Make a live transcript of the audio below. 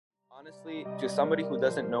Honestly, to somebody who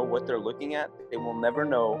doesn't know what they're looking at, they will never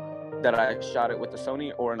know that I shot it with a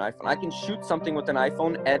Sony or an iPhone. I can shoot something with an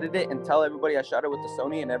iPhone, edit it, and tell everybody I shot it with the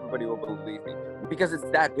Sony, and everybody will believe me because it's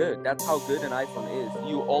that good. That's how good an iPhone is.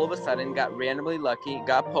 You all of a sudden got randomly lucky,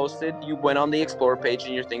 got posted, you went on the Explore page,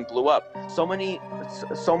 and your thing blew up. So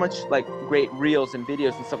much like great reels and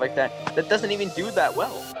videos and stuff like that doesn't even do that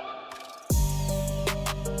well.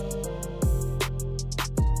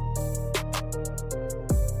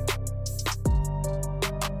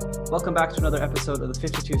 Welcome back to another episode of the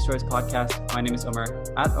 52 Stories podcast. My name is Umar,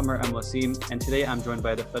 at Umar M. Wasim, and today I'm joined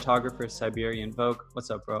by the photographer Siberian Vogue. What's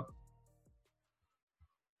up, bro?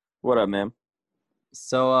 What up, man?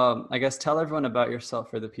 So I guess tell everyone about yourself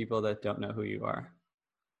for the people that don't know who you are.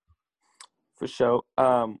 For sure.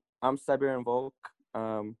 I'm Siberian Vogue,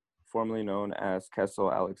 formerly known as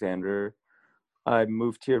Kessel Alexander. I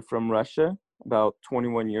moved here from Russia about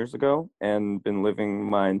 21 years ago and been living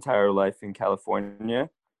my entire life in California.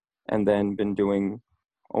 And then been doing,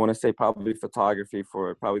 I want to say probably photography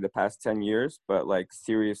for probably the past 10 years, but like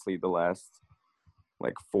seriously the last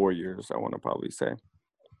like 4 years, I want to probably say.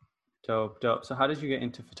 Dope. So how did you get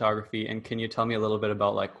into photography? And can you tell me a little bit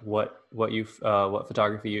about like what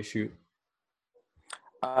photography you shoot?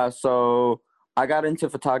 So I got into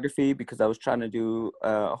photography because I was trying to do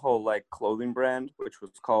a whole like clothing brand, which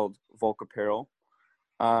was called Volk Apparel.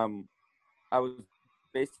 I was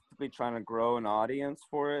basically trying to grow an audience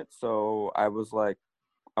for it. So I was like,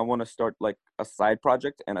 I want to start like a side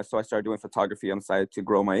project. And so I started doing photography on the side to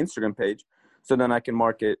grow my Instagram page. So then I can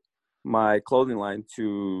market my clothing line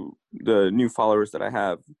to the new followers that I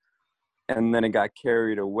have. And then it got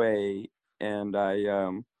carried away and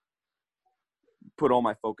I put all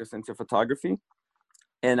my focus into photography.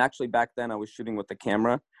 And actually back then I was shooting with the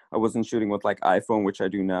camera. I wasn't shooting with like iPhone, which I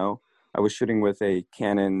do now. I was shooting with a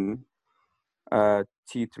Canon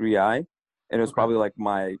T3i, and it was probably like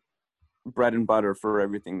my bread and butter for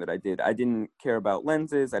everything that I did. I didn't care about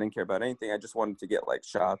lenses. I didn't care about anything. I just wanted to get like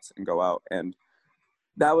shots and go out. And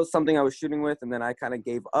that was something I was shooting with. And then I kind of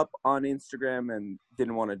gave up on Instagram and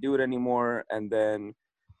didn't want to do it anymore. And then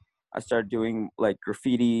I started doing like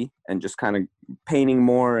graffiti and just kind of painting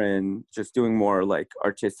more and just doing more like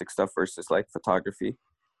artistic stuff versus like photography.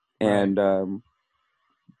 Right. And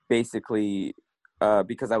basically,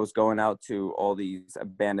 because I was going out to all these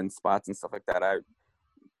abandoned spots and stuff like that, I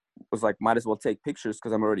was like, might as well take pictures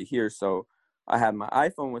because I'm already here. So I had my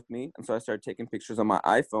iPhone with me, and so I started taking pictures on my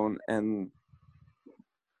iPhone. And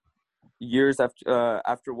years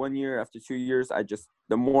after 1 year, after 2 years,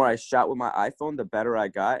 the more I shot with my iPhone, the better I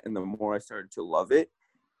got, and the more I started to love it.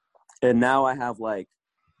 And now I have like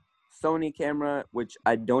Sony camera, which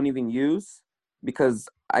I don't even use because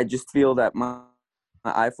I just feel that my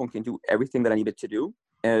iPhone can do everything that I need it to do,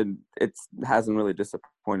 and it hasn't really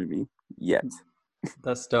disappointed me yet.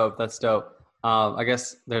 That's dope. I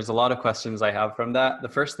guess there's a lot of questions I have from that. The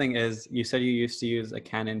first thing is, you said you used to use a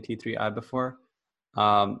Canon T3i before.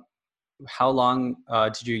 How long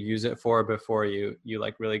did you use it for before you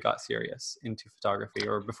like really got serious into photography,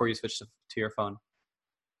 or before you switched to your phone?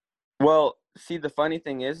 Well, see, the funny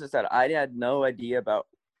thing is that I had no idea about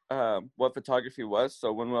what photography was.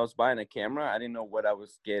 So when I was buying a camera, I didn't know what I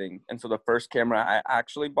was getting. And so the first camera I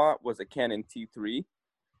actually bought was a Canon T3.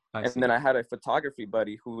 And then I had a photography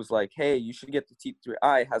buddy who was like, hey, you should get the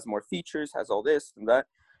T3i. It has more features, has all this and that.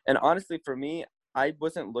 And honestly, for me, I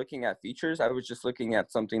wasn't looking at features. I was just looking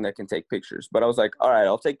at something that can take pictures. But I was like, all right,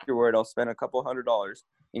 I'll take your word. I'll spend a couple $100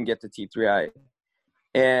 and get the T3i.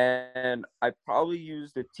 And I probably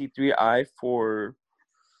used the T3i for,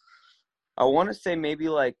 I want to say maybe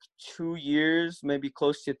like 2 years, maybe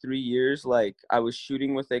close to 3 years. Like I was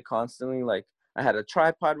shooting with it constantly. Like I had a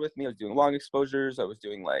tripod with me. I was doing long exposures. I was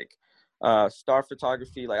doing like star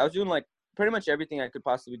photography. Like I was doing like pretty much everything I could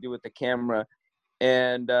possibly do with the camera.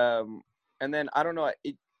 And then I don't know.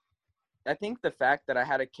 I think the fact that I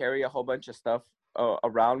had to carry a whole bunch of stuff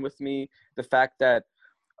around with me, the fact that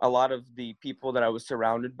a lot of the people that I was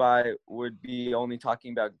surrounded by would be only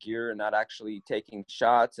talking about gear and not actually taking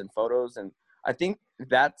shots and photos. And I think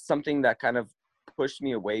that's something that kind of pushed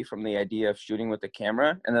me away from the idea of shooting with the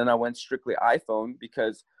camera. And then I went strictly iPhone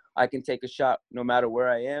because I can take a shot no matter where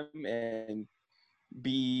I am and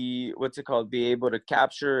be able to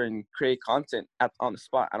capture and create content on the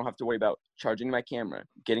spot. I don't have to worry about charging my camera,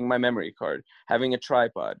 getting my memory card, having a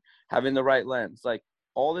tripod, having the right lens. Like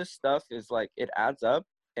all this stuff is like, it adds up.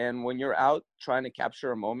 And when you're out trying to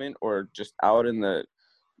capture a moment or just out in the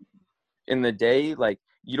day, like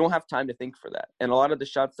you don't have time to think for that. And a lot of the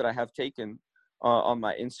shots that I have taken on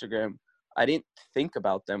my Instagram, I didn't think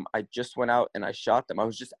about them. I just went out and I shot them. I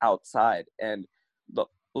was just outside. And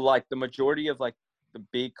like the majority of like the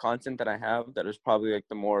big content that I have that is probably like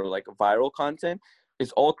the more like viral content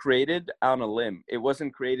is all created on a limb. It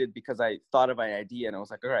wasn't created because I thought of an idea and I was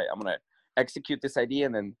like, all right, I'm gonna execute this idea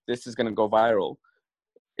and then this is gonna go viral.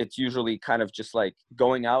 It's usually kind of just like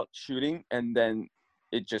going out shooting and then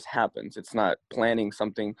it just happens. It's not planning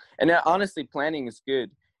something. And honestly, planning is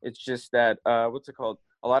good. It's just that what's it called?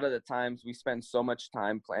 A lot of the times we spend so much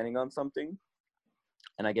time planning on something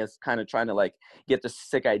and I guess kind of trying to like get the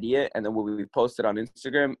sick idea, and then when we post it on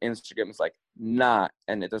Instagram, Instagram is like, nah,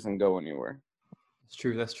 and it doesn't go anywhere. That's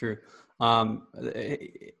true. That's true. Um,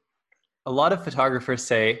 a lot of photographers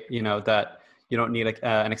say, that you don't need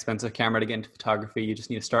an expensive camera to get into photography. You just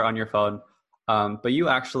need to start on your phone. But you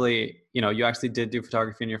actually, you actually did do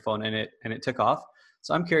photography on your phone, and it took off.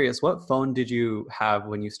 So I'm curious, what phone did you have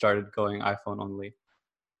when you started going iPhone only?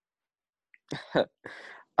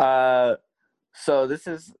 uh, so this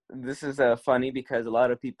is funny because a lot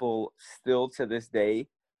of people still to this day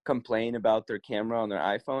complain about their camera on their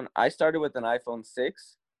iPhone. I started with an iPhone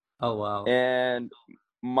 6, Oh wow. and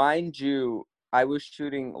mind you, I was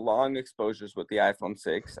shooting long exposures with the iPhone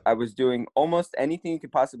 6. I was doing almost anything you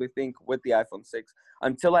could possibly think with the iPhone 6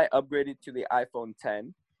 until I upgraded to the iPhone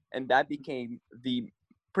 10. And that became the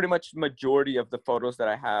pretty much majority of the photos that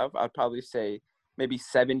I have. I'd probably say maybe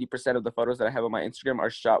 70% of the photos that I have on my Instagram are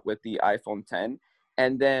shot with the iPhone 10.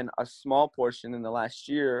 And then a small portion in the last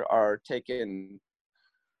year are taken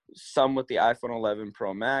some with the iPhone 11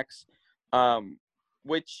 Pro Max, um,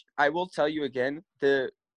 which I will tell you again,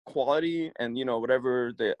 the quality and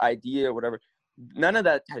whatever the idea, whatever, none of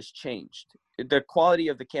that has changed. The quality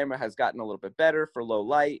of the camera has gotten a little bit better for low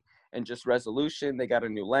light and just resolution. They got a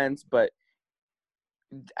new lens, but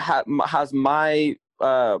has my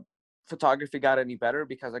photography got any better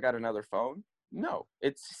because I got another phone? No,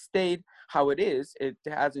 it's stayed how it is. It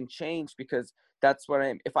hasn't changed because that's what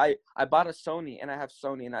I'm. If I bought a Sony and I have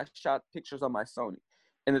Sony and I shot pictures on my Sony,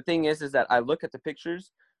 and the thing is that I look at the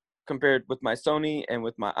pictures compared with my Sony and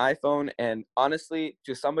with my iPhone, and honestly,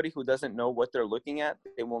 to somebody who doesn't know what they're looking at,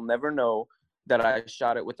 they will never know that I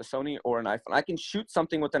shot it with a Sony or an iPhone. I can shoot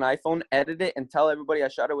something with an iPhone, edit it, and tell everybody I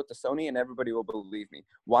shot it with the Sony, and everybody will believe me.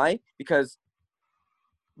 Why? Because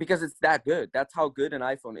it's that good. That's how good an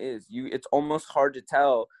iPhone is. It's almost hard to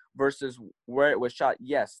tell versus where it was shot.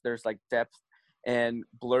 Yes, there's like depth and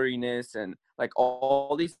blurriness and like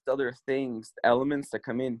all these other things, elements that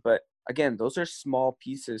come in. But again, those are small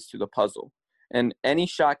pieces to the puzzle. And any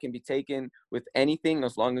shot can be taken with anything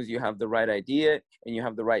as long as you have the right idea and you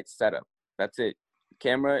have the right setup. That's it.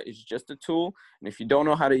 Camera is just a tool. And if you don't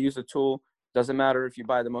know how to use a tool, doesn't matter if you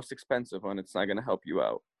buy the most expensive one, it's not going to help you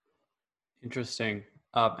out. Interesting.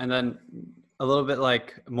 And then a little bit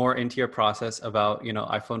like more into your process about,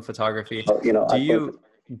 iPhone photography.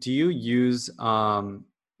 Do you use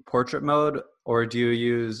portrait mode, or do you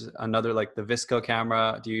use another like the VSCO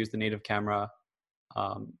camera? Do you use the native camera?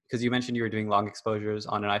 Because you mentioned you were doing long exposures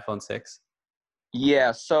on an iPhone 6.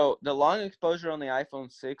 Yeah, so the long exposure on the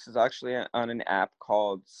iPhone 6 is actually on an app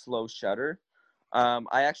called Slow Shutter.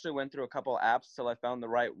 I actually went through a couple apps till I found the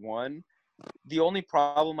right one. The only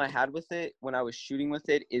problem I had with it when I was shooting with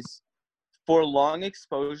it is for long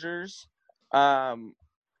exposures, um,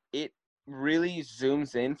 it really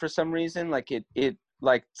zooms in for some reason. Like it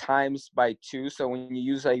like times by two. So when you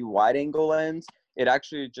use a wide angle lens, it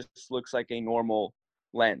actually just looks like a normal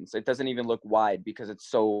lens. It doesn't even look wide because it's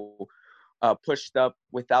so pushed up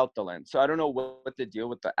without the lens. So I don't know what the deal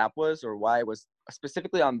with the app was or why it was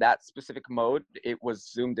specifically on that specific mode. It was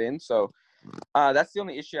zoomed in. So that's the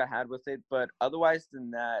only issue I had with it. But otherwise than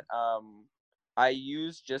that, I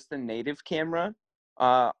use just the native camera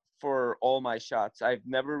for all my shots. I've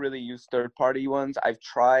never really used third-party ones. I've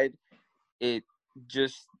tried. It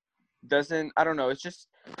just doesn't, I don't know. It's just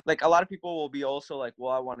like a lot of people will be also like,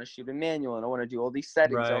 well, I want to shoot in manual and I want to do all these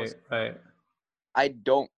settings. Right, right. I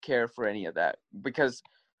don't care for any of that because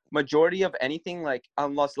majority of anything, like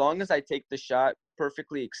as long as I take the shot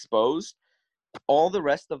perfectly exposed, all the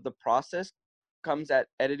rest of the process comes at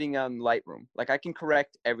editing on Lightroom. Like I can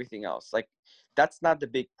correct everything else. Like that's not the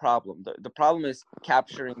big problem. The problem is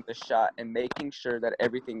capturing the shot and making sure that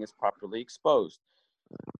everything is properly exposed.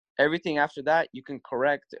 Everything after that you can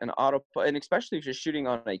correct and auto, and especially if you're shooting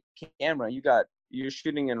on a camera, you're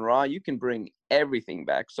shooting in RAW, you can bring everything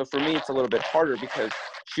back. So for me, it's a little bit harder because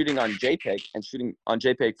shooting on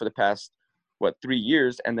JPEG for the past 3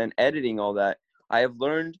 years and then editing all that, I have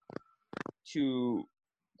learned to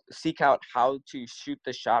seek out how to shoot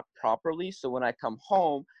the shot properly. So when I come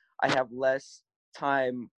home, I have less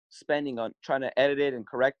time spending on trying to edit it and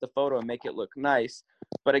correct the photo and make it look nice.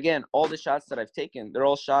 But again, all the shots that I've taken, they're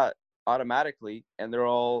all shot automatically, and they're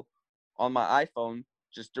all on my iPhone,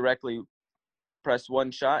 just directly press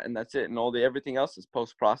one shot and that's it. And everything else is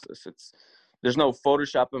post process. There's no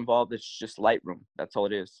Photoshop involved. It's just Lightroom. That's all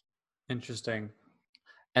it is. Interesting.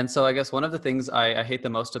 And so I guess one of the things I hate the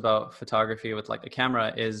most about photography with like a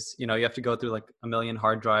camera is, you know, you have to go through like a million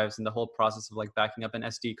hard drives and the whole process of like backing up an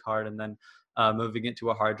SD card and then moving it to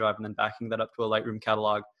a hard drive and then backing that up to a Lightroom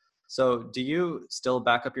catalog. So do you still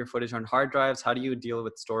back up your footage on hard drives? How do you deal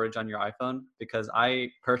with storage on your iPhone? Because I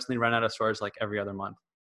personally run out of storage like every other month.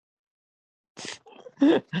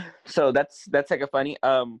 So that's like a funny.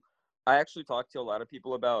 I actually talked to a lot of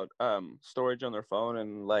people about storage on their phone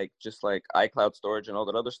and like just like iCloud storage and all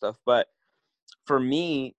that other stuff. But for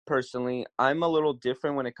me personally, I'm a little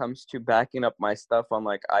different when it comes to backing up my stuff on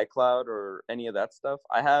like iCloud or any of that stuff.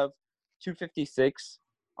 I have 256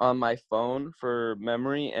 on my phone for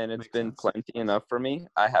memory, and it's Makes been sense. plenty enough for me.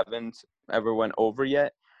 I haven't ever went over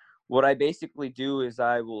yet. What I basically do is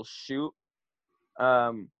I will shoot,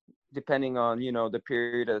 depending on, you know, the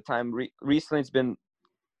period of time. Recently, it's been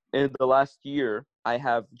in the last year. I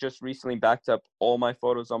have just recently backed up all my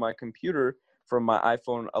photos on my computer from my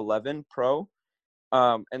iPhone 11 Pro.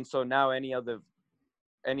 And so now anything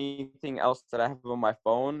else that I have on my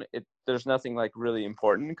phone, there's nothing like really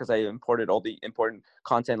important because I imported all the important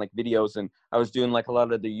content like videos, and I was doing like a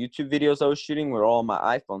lot of the YouTube videos I was shooting were all on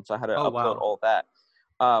my iPhone, so I had to Oh, upload wow. all that.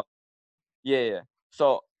 Yeah.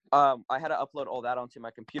 So I had to upload all that onto my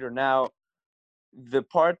computer. Now, the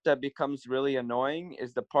part that becomes really annoying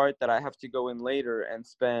is the part that I have to go in later and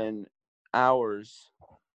spend hours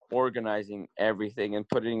organizing everything and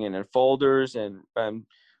putting it in folders and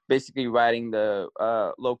basically writing the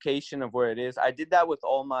location of where it is. I did that with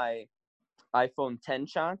all my iPhone 10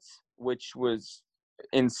 shots, which was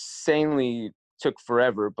insanely took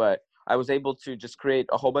forever, but I was able to just create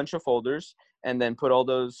a whole bunch of folders and then put all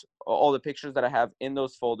the pictures that I have in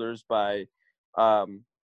those folders by um,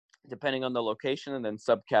 depending on the location and then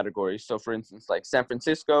subcategories. So for instance, like San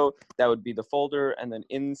Francisco, that would be the folder. And then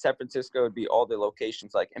in San Francisco would be all the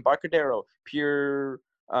locations like Embarcadero, Pier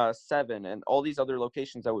 7, and all these other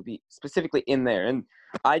locations that would be specifically in there. And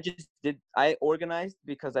I organized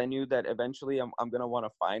because I knew that eventually I'm going to want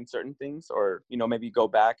to find certain things or, you know, maybe go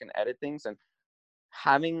back and edit things. And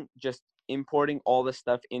having just importing all the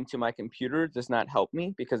stuff into my computer does not help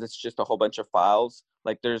me because it's just a whole bunch of files.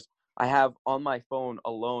 Like I have on my phone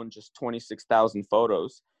alone just 26,000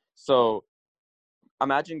 photos. So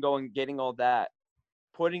imagine getting all that,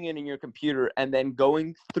 putting it in your computer, and then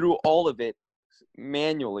going through all of it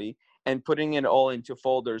manually and putting it all into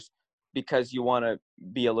folders because you want to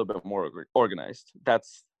be a little bit more organized.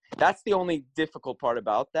 That's the only difficult part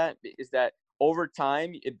about that, is that over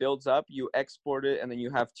time it builds up, you export it, and then you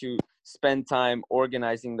have to spend time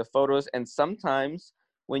organizing the photos. And sometimes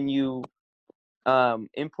when you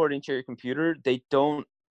import into your computer, they don't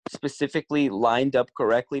specifically lined up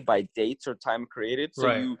correctly by dates or time created. So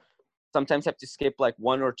Right. you sometimes have to skip like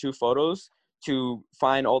one or two photos to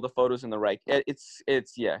find all the photos in the right. I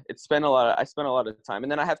spent a lot of time,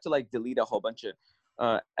 and then I have to like delete a whole bunch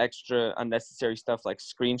of extra unnecessary stuff like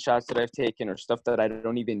screenshots that I've taken or stuff that I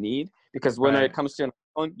don't even need, because when it Right. comes to an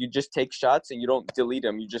iPhone, you just take shots and you don't delete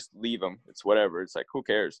them, you just leave them. It's whatever. It's like, who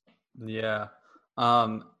cares? Yeah.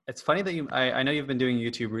 It's funny that I know you've been doing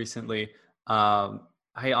YouTube recently. I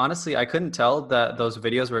couldn't tell that those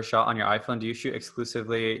videos were shot on your iPhone. Do you shoot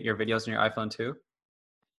exclusively your videos on your iPhone too?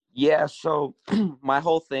 Yeah, so my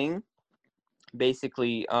whole thing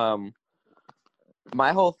basically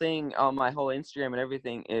my whole thing on my whole Instagram and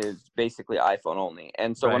everything is basically iPhone only.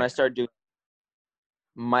 And so when Right. I started doing,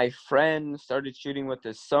 my friend started shooting with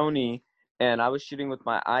his Sony and I was shooting with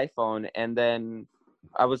my iPhone, and then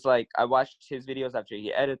I was like, I watched his videos after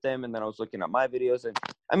he edited them, and then I was looking at my videos, and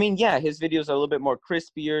I mean, yeah, his videos are a little bit more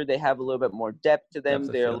crispier, they have a little bit more depth to Depth them,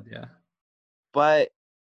 of field. Yeah. but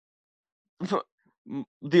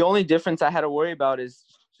the only difference I had to worry about is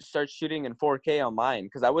start shooting in 4K on mine,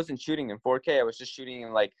 because I wasn't shooting in 4K. I was just shooting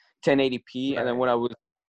in like 1080p. And then Right. when I was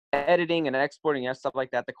editing and exporting and stuff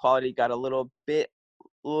like that, the quality got a little bit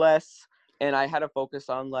less. And I had to focus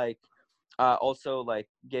on like also like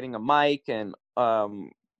getting a mic and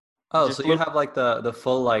Oh, so just you little. have like the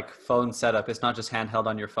full like phone setup. It's not just handheld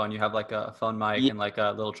on your phone. You have like a phone mic Yeah, and like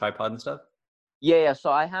a little tripod and stuff. yeah.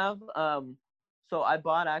 So I have so I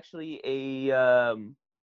bought actually a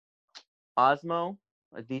Osmo,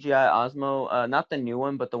 a DJI Osmo, not the new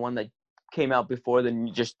one, but the one that came out before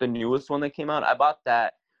just the newest one that came out. I bought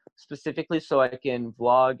that specifically so I can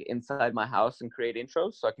vlog inside my house and create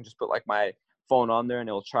intros. So I can just put like my phone on there and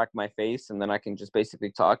it'll track my face, and then I can just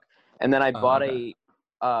basically talk. And then I Oh, bought okay.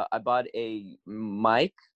 I bought a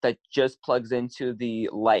mic that just plugs into the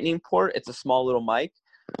lightning port. It's a small little mic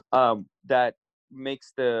that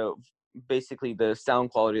makes basically the sound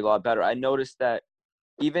quality a lot better. I noticed that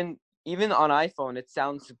even on iPhone it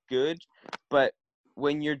sounds good, but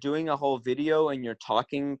when you're doing a whole video and you're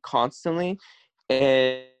talking constantly,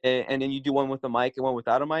 and then you do one with a mic and one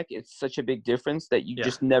without a mic, it's such a big difference that you Yeah.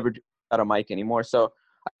 just never do without a mic anymore. So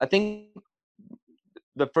I think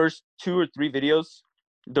the first 2 or 3 videos,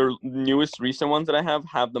 the newest recent ones that I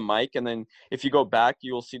have the mic, and then if you go back,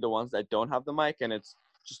 you will see the ones that don't have the mic, and it's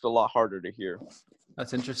just a lot harder to hear.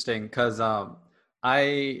 That's interesting because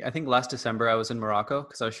I think last December I was in Morocco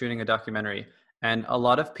because I was shooting a documentary, and a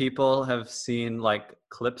lot of people have seen like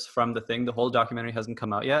clips from the thing. The whole documentary hasn't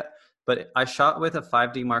come out yet, but I shot with a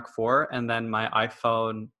 5D Mark IV and then my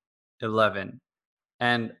iPhone 11,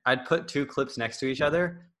 and I'd put two clips next to each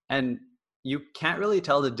other, and you can't really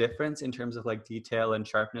tell the difference in terms of like detail and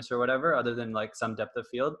sharpness or whatever, other than like some depth of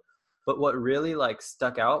field. But what really like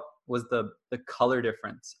stuck out was the color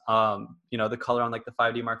difference. You know, the color on like the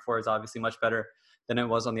 5D Mark IV is obviously much better than it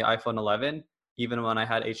was on the iPhone 11, even when I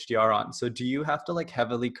had HDR on. So do you have to like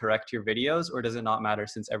heavily correct your videos, or does it not matter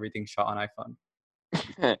since everything's shot on iPhone?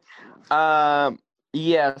 um,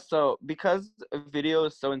 yeah. So because video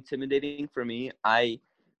is so intimidating for me, I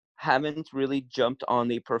haven't really jumped on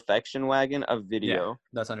the perfection wagon of Yeah, video.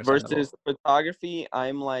 that's understandable. Versus photography,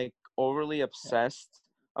 I'm like overly Yeah. obsessed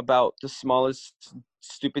about the smallest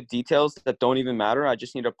stupid details that don't even matter. I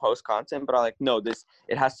just need to post content, but I like, no, this,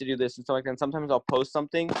 it has to do this and stuff like that. And sometimes I'll post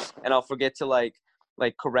something and I'll forget to like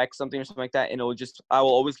correct something or something like that, and it'll just, I will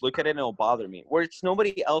always look at it and it'll bother me, which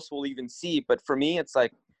nobody else will even see, but for me it's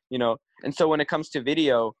like, you know. And so when it comes to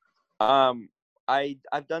video, um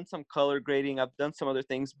I've done some color grading, I've done some other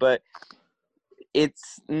things, but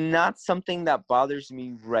it's not something that bothers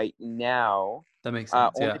me right now. That makes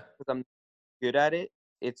sense. Only Yeah. because I'm good at it.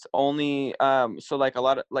 It's only so like a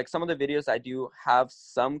lot of like some of the videos I do have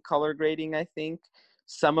some color grading, I think.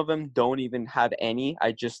 Some of them don't even have any.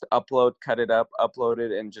 I just upload, cut it up, upload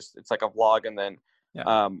it, and just, it's like a vlog. And then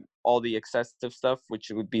Yeah. all the excessive stuff,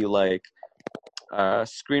 which would be like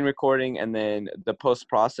screen recording, and then the post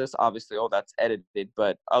process, obviously all that's edited.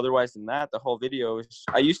 But otherwise than that, the whole video is,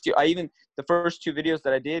 I even, the first 2 videos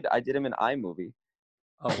that I did them in iMovie.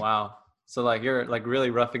 Oh wow. So like you're like really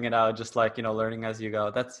roughing it out, just like, you know, learning as you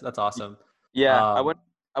go. That's awesome. Yeah, Um,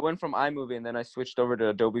 I went from iMovie and then I switched over to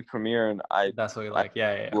Adobe Premiere, and that's what you I like.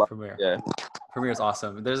 Yeah, yeah, yeah. love, Premiere. yeah. Premiere is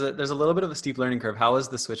awesome. There's a little bit of a steep learning curve. How was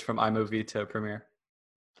the switch from iMovie to Premiere?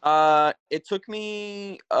 It took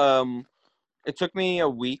me a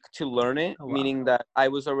week to learn it, Oh wow. meaning that I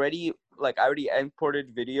was already like, I already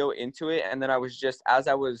imported video into it, and then I was just, as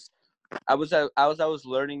I was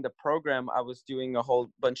learning the program, I was doing a whole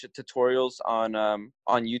bunch of tutorials on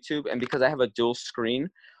YouTube, and because I have a dual screen,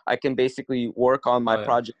 I can basically work on my Oh yeah.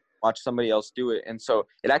 project, watch somebody else do it, and so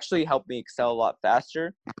it actually helped me excel a lot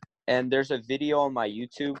faster. And there's a video on my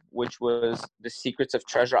YouTube which was the secrets of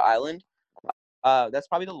Treasure Island. That's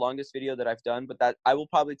probably the longest video that I've done, but that, I will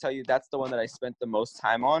probably tell you, that's the one that I spent the most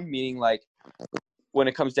time on, meaning like when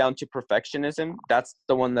it comes down to perfectionism, that's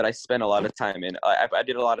the one that I spent a lot of time in. I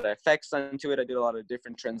did a lot of effects onto it. I did a lot of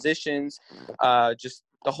different transitions, just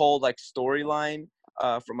the whole like storyline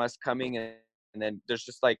from us coming in. And then there's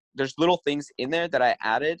just like, there's little things in there that I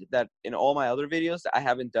added that in all my other videos I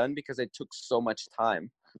haven't done because it took so much time.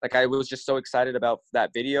 Like I was just so excited about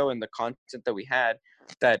that video and the content that we had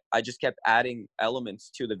that I just kept adding elements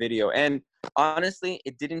to the video. And honestly,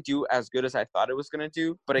 it didn't do as good as I thought it was going to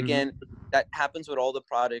do. But again, Mm-hmm. that happens with all the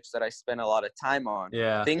projects that I spend a lot of time on.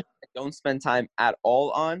 Yeah. Things I don't spend time at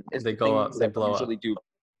all on is They the go things up. They that blow usually up. do.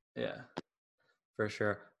 Yeah, for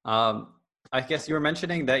sure. I guess you were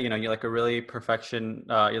mentioning that, you know, you're like a really perfection.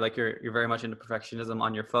 You're very much into perfectionism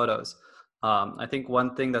on your photos. I think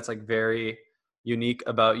one thing that's like very unique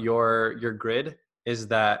about your grid is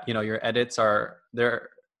that, you know, your edits are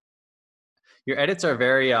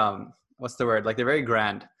very what's the word, like they're very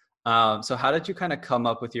grand. So how did you kind of come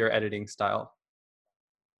up with your editing style?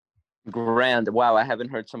 Grand. Wow, I haven't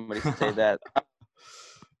heard somebody say that.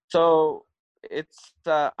 So it's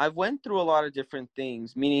I've went through a lot of different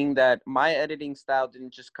things, meaning that my editing style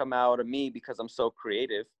didn't just come out of me because I'm so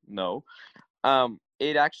creative. No,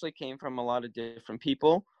 it actually came from a lot of different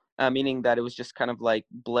people, meaning that it was just kind of like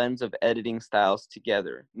blends of editing styles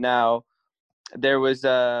together. Now, there was,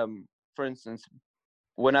 for instance,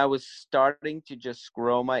 when I was starting to just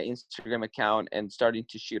grow my Instagram account and starting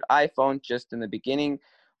to shoot iPhone just in the beginning,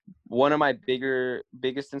 one of my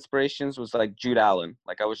biggest inspirations was like Jude Allen.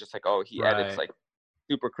 Like I was just like, oh, he edits Right. like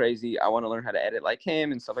super crazy. I want to learn how to edit like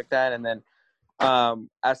him and stuff like that. And then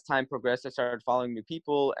As time progressed, I started following new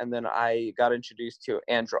people, and then I got introduced to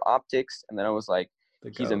Andrew Optics, and then I was like, The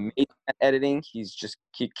he's goat. amazing at editing. He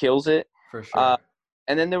kills it. For Uh, sure.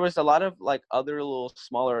 and then there was a lot of like other little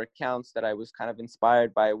smaller accounts that I was kind of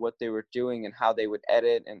inspired by what they were doing and how they would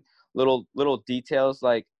edit, and little details,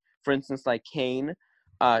 like for instance, like Kane,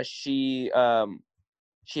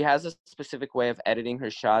 she has a specific way of editing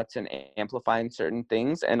her shots and amplifying certain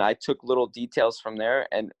things, and I took little details from there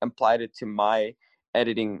and applied it to my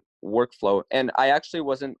editing workflow. And I actually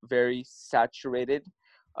wasn't very saturated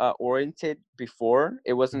oriented before.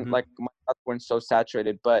 It wasn't Hmm. like my shots weren't so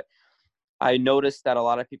saturated, but I noticed that a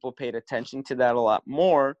lot of people paid attention to that a lot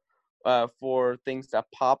more, for things that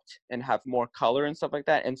popped and have more color and stuff like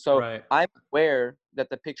that. And so Right. I'm aware that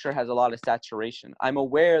the picture has a lot of saturation. I'm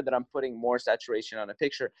aware that I'm putting more saturation on a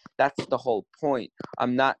picture. That's the whole point.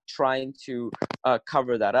 I'm not trying to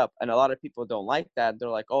cover that up. And a lot of people don't like that. They're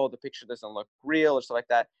like, oh, the picture doesn't look real or stuff like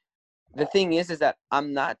that. The thing is that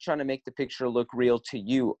I'm not trying to make the picture look real to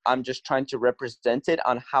you. I'm just trying to represent it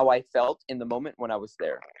on how I felt in the moment when I was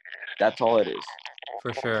there. That's all it is.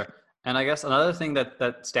 For sure. And I guess another thing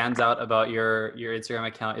that stands out about your Instagram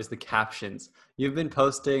account is the captions. You've been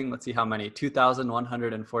posting, let's see how many,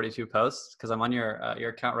 2,142 posts, because I'm on your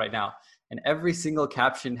account right now, and every single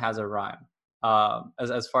caption has a rhyme.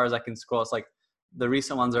 As far as I can scroll, it's like the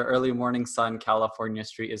recent ones are "Early morning sun, California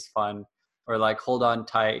street is fun," or like "Hold on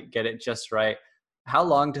tight, get it just right." How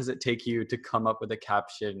long does it take you to come up with a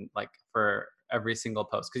caption like for every single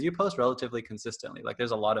post? Because you post relatively consistently. Like there's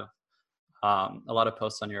a lot of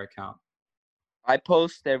posts on your account. I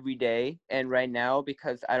post every day, and right now,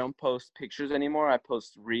 because I don't post pictures anymore, I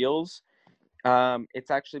post reels. It's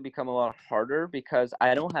actually become a lot harder because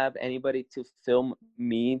I don't have anybody to film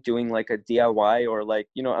me doing like a DIY, or like,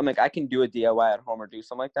 I'm like, I can do a DIY at home or do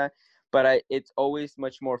something like that, but it's always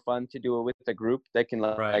much more fun to do it with a group that can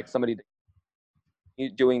Right. like somebody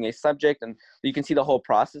doing a subject, and you can see the whole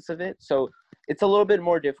process of it. So it's a little bit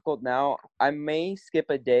more difficult now. I may skip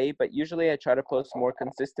a day, but usually I try to post more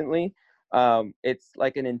consistently. It's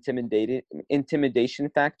like an intimidation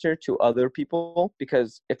factor to other people,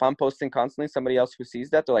 because if I'm posting constantly, somebody else who sees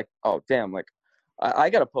that, they're like, oh damn, like I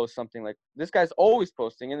gotta post something, like this guy's always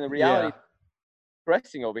posting, and the reality Yeah.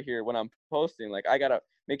 pressing over here when I'm posting, like I gotta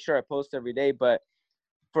make sure I post every day. But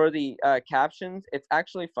for the captions, it's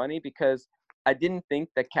actually funny because I didn't think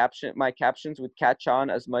that my captions would catch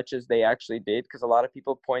on as much as they actually did, because a lot of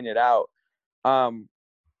people pointed out. Um,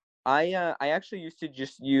 I actually used to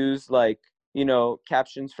just use like,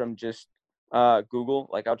 captions from just Google.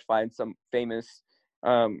 Like I'd find some famous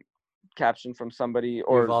um, caption from somebody, We've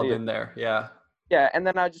or all been there. Yeah. yeah, and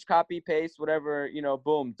then I just copy paste whatever,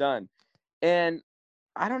 boom, done. And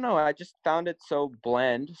I don't know, I just found it so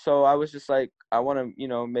bland. So I was just like, I want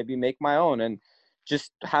to, maybe make my own and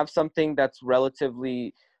just have something that's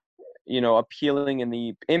relatively, appealing in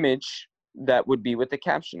the image that would be with the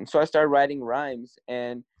caption. So I started writing rhymes,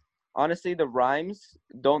 and honestly, the rhymes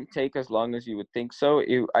don't take as long as you would think so.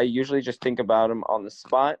 I usually just think about them on the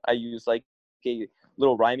spot. I use like a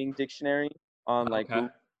little rhyming dictionary on like Okay.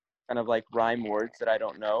 Google, kind of like rhyme words that I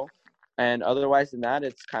don't know. And otherwise than that,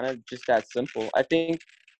 it's kind of just that simple. I think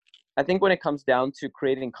when it comes down to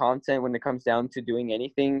creating content, when it comes down to doing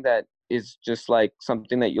anything that is just like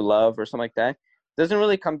something that you love or something like that, doesn't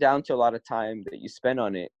really come down to a lot of time that you spend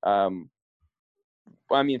on it.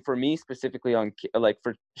 I mean, for me specifically, on like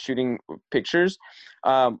for shooting pictures,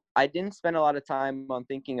 I didn't spend a lot of time on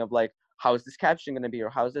thinking of like, how is this caption going to be, or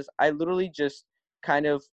how is this. I literally just kind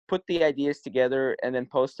of put the ideas together and then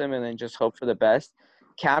post them, and then just hope for the best.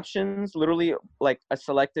 Captions, literally, like a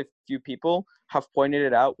selective few people have pointed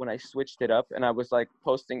it out when I switched it up, and I was like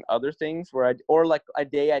posting other things or like a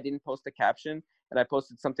day I didn't post a caption and I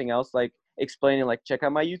posted something else, like explaining like, check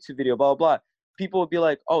out my YouTube video, blah blah blah. People would be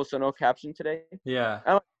like, oh, so no caption today? Yeah.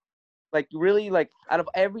 I'm like, really, like out of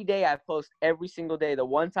every day I post every single day, the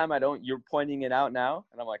one time I don't, you're pointing it out now,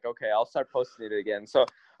 and I'm like, okay, I'll start posting it again. So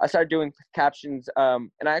I started doing captions, and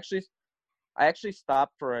I actually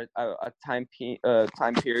stopped for a time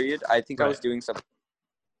period. I think I Right. was doing something,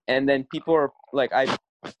 and then people are like, I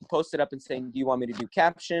posted up and saying, do you want me to do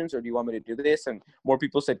captions, or do you want me to do this? And more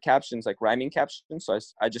people said captions, like rhyming captions. So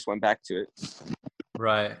I just went back to it.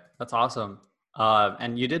 Right. That's awesome.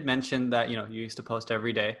 And you did mention that, you used to post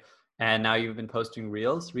every day and now you've been posting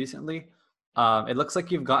reels recently. It looks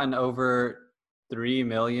like you've gotten over 3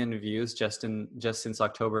 million views just since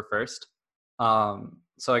October 1st.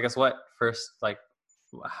 So I guess first,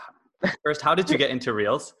 how did you get into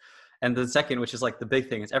reels? And the second, which is like the big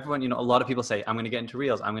thing, is everyone, a lot of people say, I'm going to get into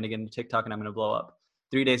reels, I'm going to get into TikTok, and I'm going to blow up.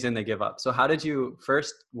 3 days in they give up. So how did you,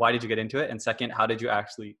 first, why did you get into it? And second, how did you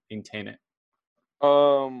actually maintain it?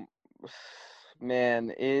 Um,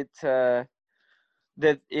 man, it's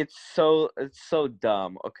so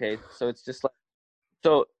dumb. Okay, so it's just like,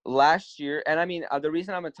 so last year, and I mean, the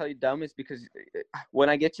reason I'm gonna tell you dumb is because when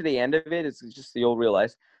I get to the end of it, it's just you'll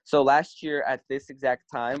realize. So last year at this exact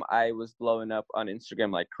time, I was blowing up on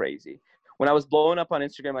Instagram like crazy. When I was blowing up on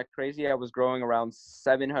Instagram like crazy, I was growing around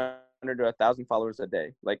 700 to 1,000 followers a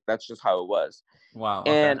day. Like that's just how it was. Wow.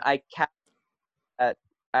 Okay. And I capped at,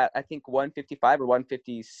 I think 155 or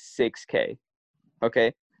 156K.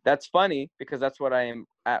 Okay. That's funny because that's what I am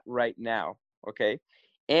at right now. Okay.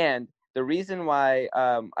 And the reason why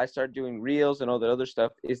I started doing reels and all the other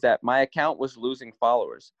stuff is that my account was losing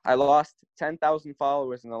followers. I lost 10,000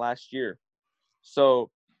 followers in the last year. So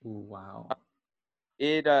Ooh, wow.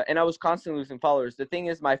 and I was constantly losing followers. The thing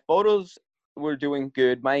is, my photos were doing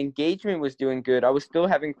good. My engagement was doing good. I was still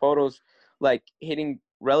having photos like hitting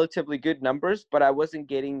relatively good numbers, but I wasn't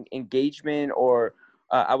getting engagement or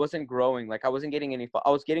I wasn't growing. Like I wasn't getting any. I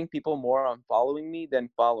was getting people more on following me than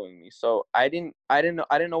following me. So I didn't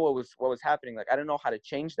know what was happening. Like I didn't know how to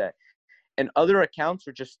change that. And other accounts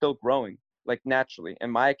were just still growing like naturally,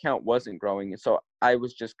 and my account wasn't growing. And so I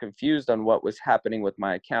was just confused on what was happening with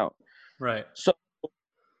my account. Right. So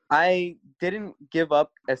I didn't give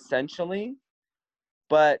up essentially,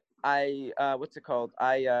 but I what's it called?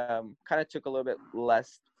 I kind of took a little bit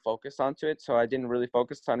less focus onto it, so I didn't really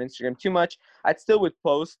focus on Instagram too much. I still would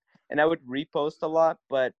post and I would repost a lot,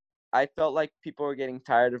 but I felt like people were getting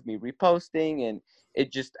tired of me reposting, and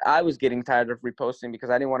I was getting tired of reposting because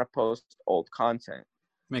I didn't want to post old content.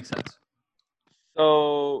 Makes sense.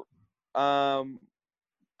 So, um,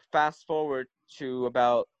 fast forward to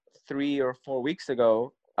about 3 or 4 weeks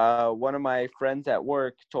ago, one of my friends at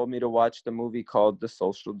work told me to watch the movie called The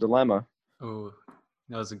Social Dilemma. Ooh,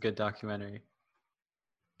 that was a good documentary.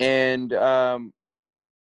 And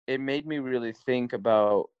it made me really think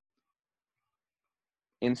about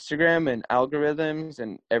Instagram and algorithms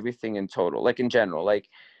and everything in total, like in general. Like,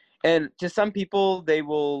 and to some people, they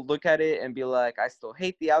will look at it and be like, I still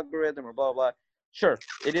hate the algorithm or blah, blah. Sure,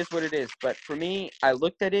 it is what it is. But for me, I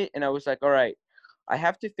looked at it and I was like, all right, I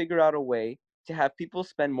have to figure out a way to have people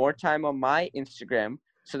spend more time on my Instagram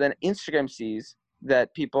so then Instagram sees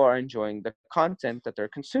that people are enjoying the content that they're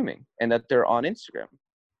consuming and that they're on Instagram.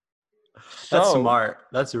 That's So, smart.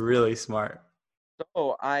 That's really smart.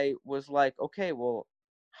 so I was like, okay, well,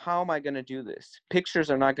 how am I going to do this? Pictures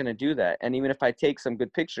are not going to do that. And even if I take some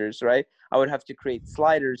good pictures, right, I would have to create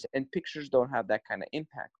sliders, and pictures don't have that kind of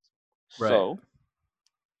impact. Right. So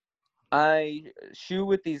I shoot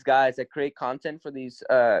with these guys. I create content for these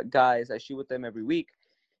guys. I shoot with them every week,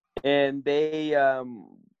 and they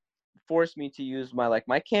force me to use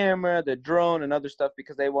my camera, the drone, and other stuff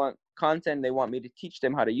because they want content. They want me to teach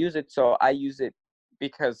them how to use it. So I use it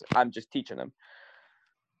because I'm just teaching them.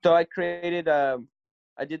 So I created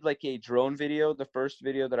I did like a drone video. The first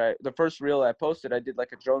reel I posted, I did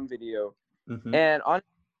like a drone video, Mm-hmm. and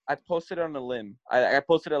I posted it on a limb. I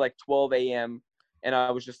posted it at like 12 a.m. and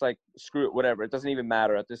I was just like, screw it, whatever. It doesn't even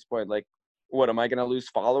matter at this point. Like, what am I gonna lose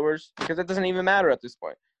followers? Because it doesn't even matter at this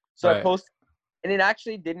point. So I Right. posted, and it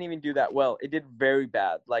actually didn't even do that well. It did very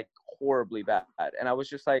bad, like horribly bad. And I was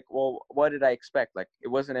just like, well, what did I expect? Like, it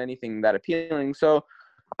wasn't anything that appealing. So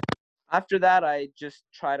after that, I just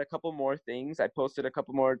tried a couple more things. I posted a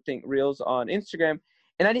couple more reels on Instagram,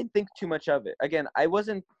 and I didn't think too much of it. Again, I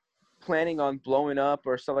wasn't planning on blowing up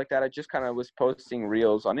or stuff like that. I just kind of was posting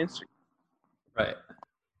reels on Instagram. Right.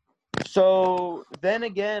 So then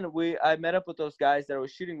again, I met up with those guys that I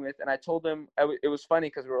was shooting with, and I told them it was funny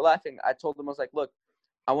because we were laughing. I told them, I was like, look,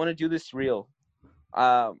 I want to do this reel.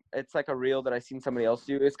 It's like a reel that I seen somebody else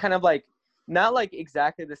do. It's kind of like not like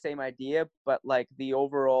exactly the same idea, but like the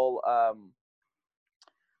overall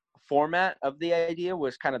format of the idea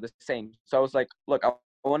was kind of the same. So I was like, look, I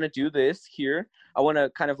want to do this here. I want to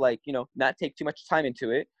kind of like, not take too much time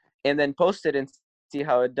into it and then post it and see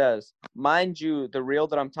how it does. Mind you, the reel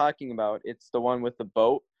that I'm talking about, it's the one with the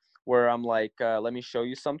boat where I'm like, let me show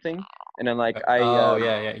you something. And then like Oh,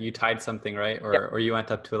 yeah, yeah. You tied something, right? yeah. Or you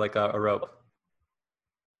went up to like a rope.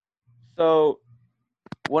 So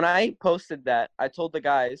when I posted that, I told the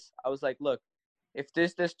guys, I was like, look, if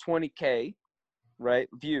this does 20K, right,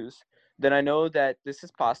 views, then I know that this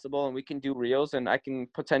is possible and we can do reels and I can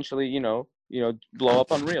potentially, blow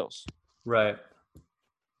up on reels. Right.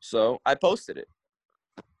 So I posted it.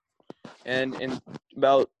 And in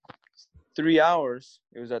about 3 hours,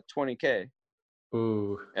 it was at 20K.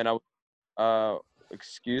 Ooh. And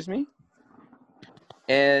excuse me?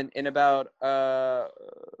 And in about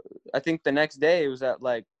I think the next day it was at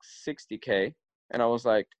like 60K, and I was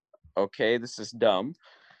like, okay, this is dumb.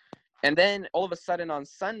 And then all of a sudden on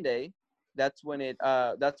Sunday, that's when it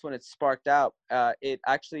sparked out. It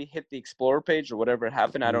actually hit the Explorer page or whatever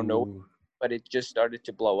happened. I don't know, Ooh. but it just started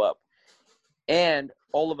to blow up. And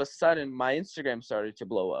all of a sudden, my Instagram started to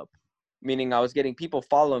blow up, meaning I was getting people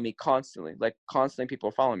following me constantly, like constantly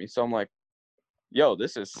people following me. So I'm like, yo,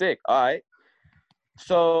 this is sick. All right.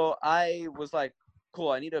 So I was like,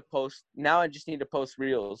 cool, I need to post. Now I just need to post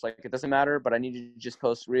reels. Like, it doesn't matter, but I need to just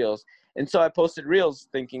post reels. And so I posted reels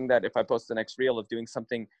thinking that if I post the next reel of doing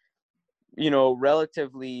something,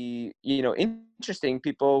 relatively, interesting,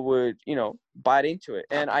 people would, bite into it.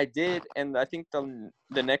 And I did. And I think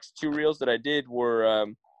the next two reels that I did were,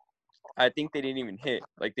 I think they didn't even hit.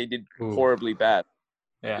 Like, they did Ooh. horribly bad.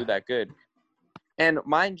 Yeah. Do that good. And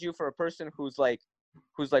mind you, for a person who's like,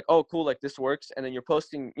 oh, cool, like this works. And then you're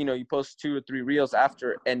posting, you post 2 or 3 reels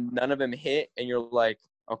after and none of them hit. And you're like,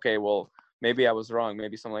 okay, well, maybe I was wrong.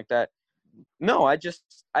 Maybe something like that. No, I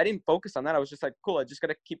didn't focus on that. I was just like, cool, I just got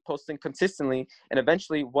to keep posting consistently. And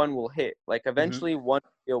eventually one will hit. Like, eventually one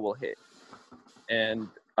reel will hit. And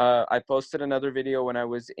I posted another video when I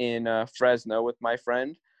was in Fresno with my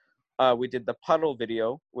friend. We did the puddle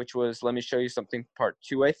video, which was Let Me Show You Something Part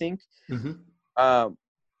 2, I think.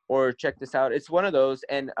 Or Check This Out. It's one of those.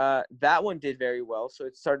 And that one did very well. So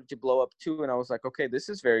it started to blow up too. And I was like, okay, this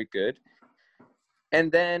is very good. And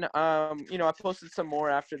then, I posted some more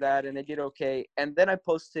after that and it did okay. And then I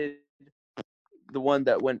posted the one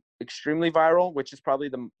that went extremely viral, which is probably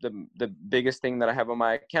the biggest thing that I have on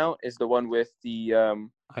my account, is the one with the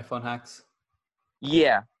iPhone hacks.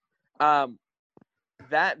 Yeah.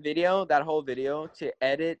 That video, that whole video, to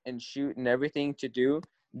edit and shoot and everything to do,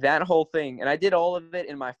 that whole thing. And I did all of it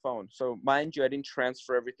in my phone. So mind you, I didn't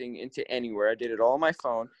transfer everything into anywhere. I did it all on my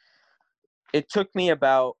phone. It took me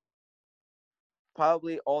about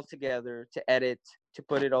probably altogether to edit, to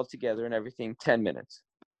put it all together and everything, 10 minutes.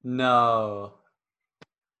 No.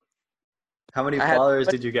 How many followers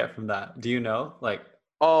did you get from that? Do you know? Like,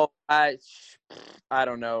 I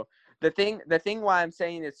don't know. The thing why I'm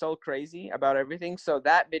saying it's so crazy about everything. So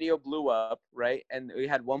that video blew up, right? And we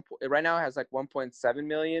had right now it has like 1.7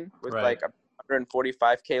 million with like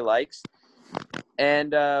 145K likes.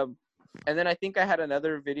 And then I think I had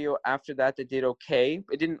another video after that did okay.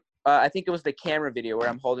 It didn't. I think it was the camera video where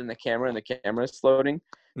I'm holding the camera and the camera is floating.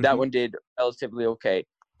 That one did relatively okay.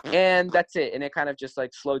 And that's it. And it kind of just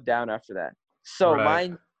like slowed down after that. So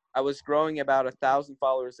I was growing about 1,000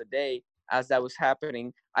 followers a day as that was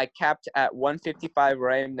happening. I capped at 155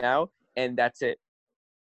 where I am now, and that's it.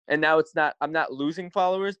 And now I'm not losing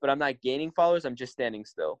followers, but I'm not gaining followers. I'm just standing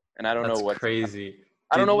still. And I don't know what's crazy.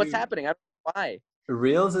 I don't know what's happening. I don't know why.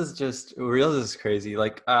 Reels is crazy.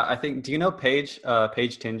 Like, I think, do you know Paige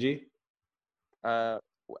Tingy? I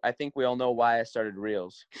think we all know why I started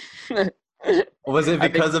Reels. Was it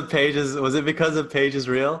because of Paige's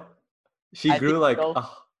reel? She grew like,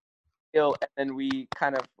 and then we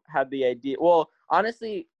kind of had the idea. Well,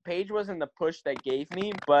 honestly, Paige wasn't the push that gave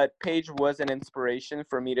me, but Paige was an inspiration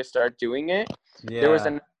for me to start doing it. Yeah. There was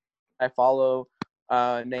I follow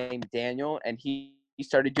named Daniel, and he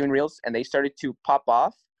started doing reels, and they started to pop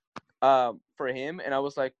off for him. And I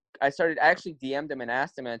was like, I actually DM'd him and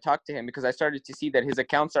asked him, and I talked to him because I started to see that his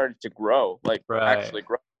account started to grow, like actually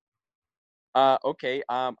grow. Okay,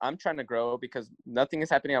 I'm trying to grow because nothing is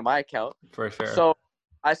happening on my account. For sure. So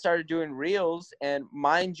I started doing reels, and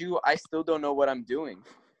mind you, I still don't know what I'm doing.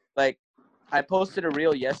 Like, I posted a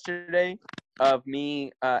reel yesterday of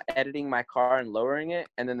me editing my car and lowering it,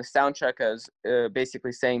 and then the soundtrack is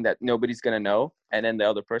basically saying that nobody's gonna know, and then the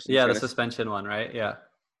other person. Yeah, the suspension one, right? Yeah.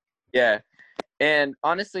 Yeah, and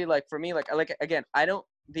honestly, like for me, like again,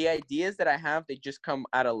 the ideas that I have, they just come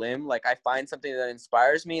out of limb. Like, I find something that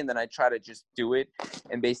inspires me, and then I try to just do it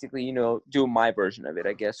and basically, do my version of it,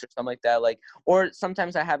 I guess, or something like that. Like, or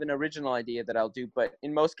sometimes I have an original idea that I'll do, but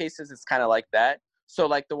in most cases, it's kind of like that. So,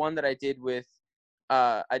 like the one that I did with,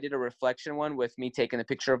 I did a reflection one with me taking a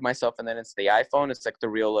picture of myself, and then it's the iPhone. It's like the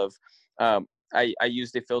reel of, I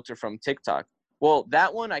used a filter from TikTok. Well,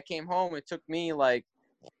 that one, I came home. It took me like,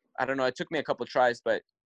 I don't know, it took me a couple tries, but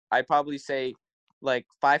I'd probably say like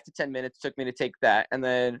 5 to 10 minutes took me to take that, and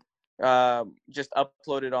then just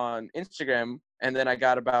upload it on Instagram. And then I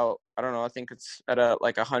got about, I don't know, I think it's at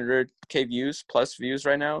like 100K views plus views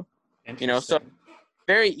right now. So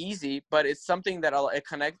very easy, but it's something that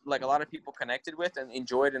like a lot of people connected with and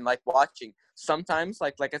enjoyed and like watching. Sometimes,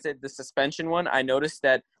 like I said, the suspension one, I noticed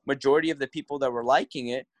that majority of the people that were liking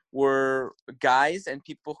it were guys and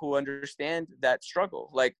people who understand that struggle.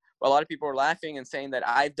 Like a lot of people are laughing and saying that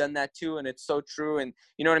I've done that too, and it's so true. And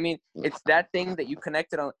you know what I mean? It's that thing that you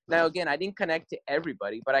connected on. Now, again, I didn't connect to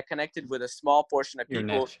everybody, but I connected with a small portion of Your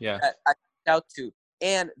people niche, yeah. that I reached out to.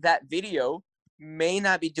 And that video may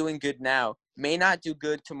not be doing good now, may not do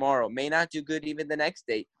good tomorrow, may not do good even the next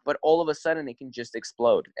day, but all of a sudden it can just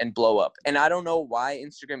explode and blow up. And I don't know why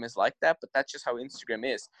Instagram is like that, but that's just how Instagram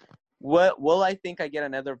is. What will I think I get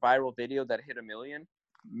another viral video that hit 1 million?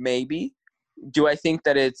 Maybe. Do I think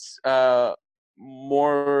that it's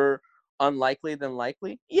more unlikely than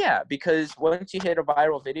likely? Yeah, because once you hit a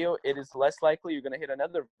viral video, it is less likely you're going to hit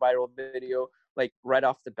another viral video like right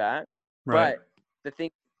off the bat. Right. But the thing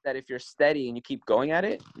that if you're steady and you keep going at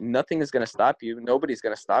it, nothing is going to stop you. Nobody's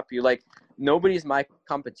going to stop you. Like nobody's my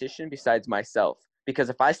competition besides myself. Because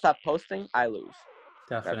if I stop posting, I lose.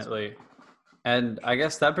 Definitely. And I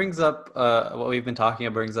guess that brings up what we've been talking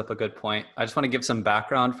about brings up a good point. I just want to give some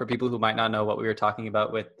background for people who might not know what we were talking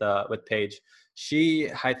about with Paige.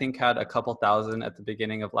 She, I think, had a couple thousand at the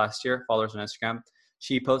beginning of last year, followers on Instagram.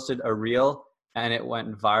 She posted a reel and it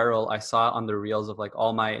went viral. I saw it on the reels of like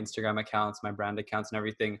all my Instagram accounts, my brand accounts and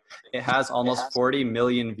everything. It has almost 40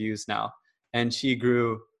 million views now. And she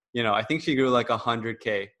grew, I think she grew like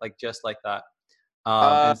 100K, like just like that.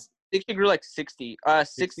 I And think she grew like 60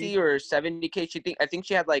 60? or 70K. I think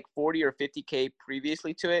she had like 40 or 50K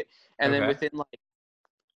previously to it. And then Okay. within like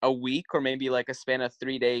a week or maybe like a span of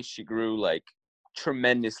 3 days, she grew like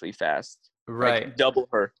tremendously fast, like Right. double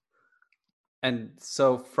her. And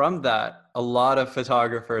so from that, a lot of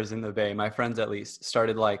photographers in the Bay, my friends at least,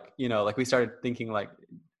 started like, like we started thinking like,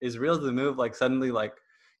 is Reels the move? Like suddenly like,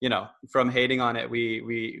 from hating on it,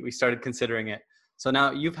 we started considering it. So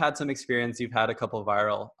now you've had some experience, you've had a couple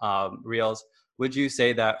viral Reels. Would you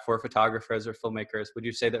say that for photographers or filmmakers, would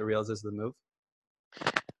you say that Reels is the move?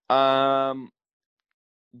 Um,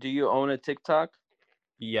 do you own a TikTok?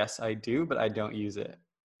 Yes, I do, but I don't use it.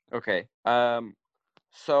 Okay.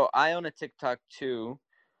 So I own a TikTok too.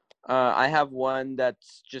 I have one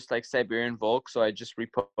that's just like Siberian Volk, so I just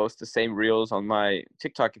repost the same reels on my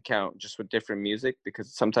TikTok account, just with different music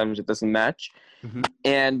because sometimes it doesn't match. Mm-hmm.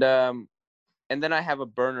 And then I have a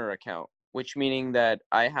burner account, which meaning that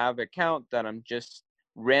I have an account that I'm just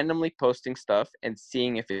randomly posting stuff and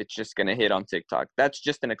seeing if it's just gonna hit on TikTok. That's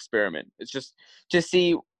just an experiment. It's just to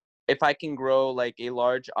see if I can grow like a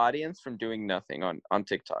large audience from doing nothing on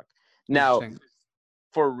TikTok. Now, Interesting.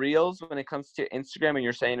 for reels, when it comes to Instagram, and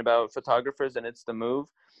you're saying about photographers and it's the move,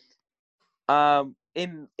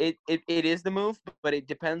 it is the move, but it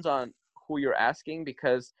depends on who you're asking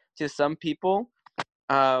because to some people,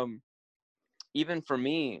 um, even for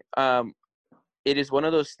me, it is one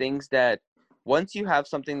of those things that once you have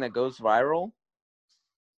something that goes viral,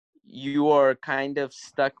 you are kind of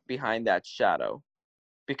stuck behind that shadow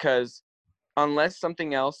because unless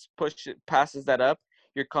something else passes that up,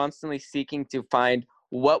 you're constantly seeking to find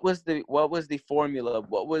what was the formula,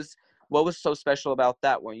 what was so special about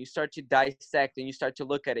that one. You start to dissect and you start to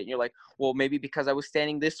look at it and you're like, well, maybe because I was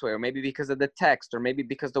standing this way, or maybe because of the text, or maybe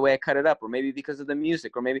because the way I cut it up, or maybe because of the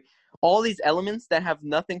music, or maybe all these elements that have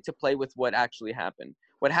nothing to play with what actually happened.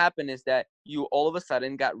 What happened is that you all of a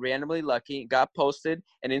sudden got randomly lucky, got posted,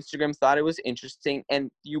 and Instagram thought it was interesting,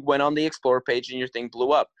 and you went on the explore page and your thing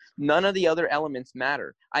blew up. None of the other elements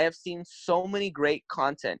matter. I have seen so many great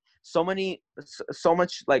content, so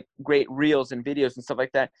much like great reels and videos and stuff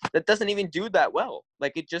like that doesn't even do that well.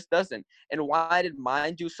 Like it just doesn't. And why did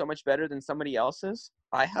mine do so much better than somebody else's?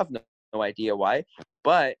 I have no idea why.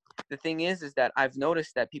 But the thing is that I've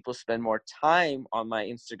noticed that people spend more time on my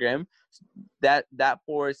Instagram. That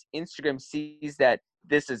force Instagram sees that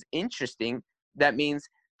this is interesting. That means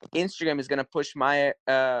Instagram is going to push my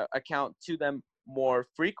account to them more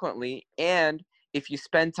frequently. And if you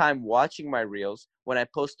spend time watching my reels, when I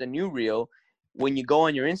post a new reel, when you go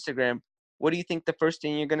on your Instagram, what do you think the first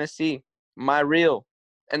thing you're going to see? My reel.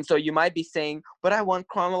 And so you might be saying, but I want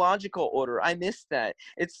chronological order. I missed that.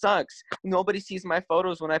 It sucks. Nobody sees my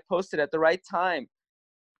photos when I post it at the right time.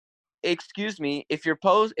 Excuse me, if your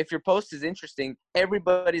post is interesting,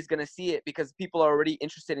 everybody's going to see it because people are already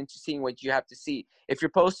interested into seeing what you have to see. If your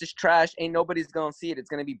post is trash, ain't nobody's going to see it. It's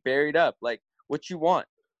going to be buried up. Like what you want.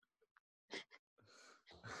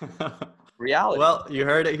 Reality. Well, you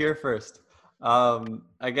heard it here first.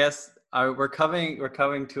 I guess we're coming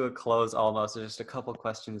to a close almost. There's just a couple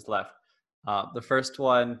questions left. The first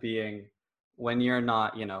one being, when you're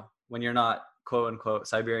not, when you're not quote unquote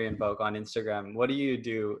Siberian Vogue on Instagram, what do you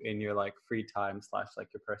do in your like free time / like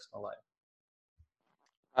your personal life?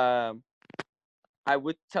 Um, I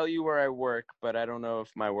would tell you where I work, but I don't know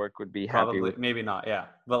if my work would be happy Probably, with. maybe not. Yeah,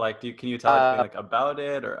 but like, can you tell anything Uh, like about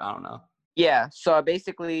it, or I don't know? yeah. So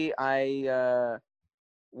basically, I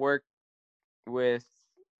work with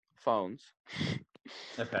phones.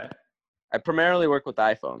 Okay. I primarily work with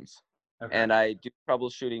iPhones, Okay. and I do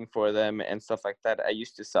troubleshooting for them and stuff like that. I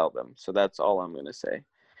used to sell them, so that's all I'm gonna say.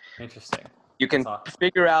 Interesting. You That's can awesome.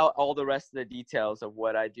 figure out all the rest of the details of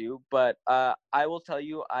what I do, but I will tell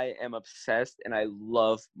you, I am obsessed and I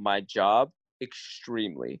love my job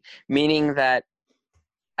extremely. Meaning that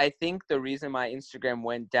I think the reason my Instagram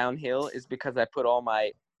went downhill is because I put all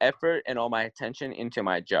my effort and all my attention into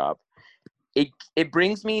my job. It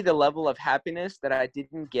brings me the level of happiness that I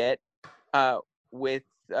didn't get uh, with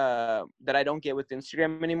that I don't get with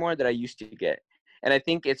Instagram anymore that I used to get. And I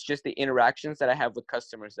think it's just the interactions that I have with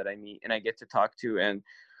customers that I meet and I get to talk to, and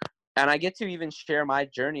I get to even share my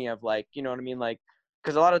journey of, like, you know what I mean, like,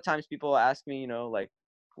 because a lot of times people ask me, you know, like,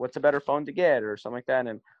 what's a better phone to get or something like that,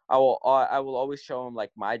 and I will always show them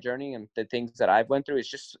like my journey and the things that I've went through.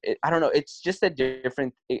 It's just I don't know, it's just a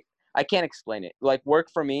different. I can't explain it. Like, work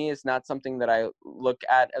for me is not something that I look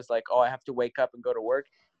at as like, oh, I have to wake up and go to work.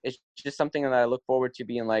 It's just something that I look forward to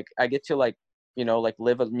being like, I get to, like, you know, like,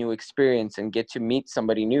 live a new experience and get to meet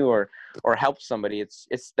somebody new or help somebody.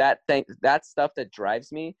 It's that thing, that stuff that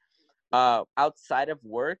drives me. Outside of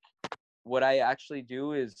work, what I actually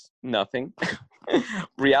do is nothing.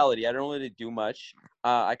 Reality, I don't really do much.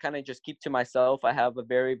 I kind of just keep to myself. I have a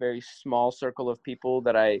very, very small circle of people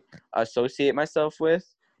that I associate myself with,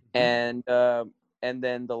 Mhm. and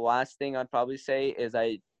then the last thing I'd probably say is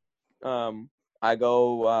um I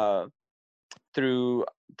go through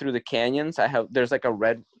through the canyons. There's like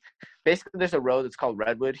basically there's a road that's called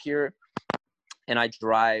Redwood here, and I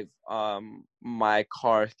drive my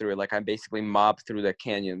car through it. Like, I basically mob through the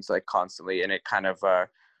canyons like constantly, and it kind of it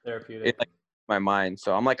Therapeutic. like my mind.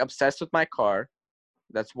 So I'm like obsessed with my car.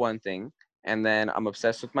 That's one thing, and then I'm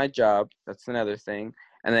obsessed with my job. That's another thing,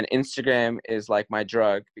 and then Instagram is like my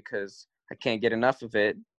drug because I can't get enough of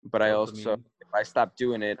it. But I also, Dopamine. if I stop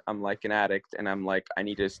doing it, I'm like an addict, and I'm like, I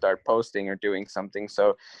need to start posting or doing something.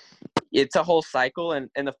 So it's a whole cycle, and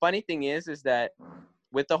the funny thing is that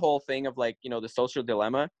with the whole thing of, like, you know, the social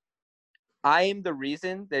dilemma, I am the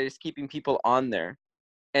reason that is keeping people on there.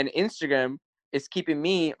 And Instagram is keeping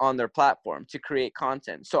me on their platform to create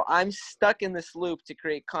content. So I'm stuck in this loop to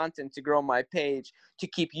create content, to grow my page, to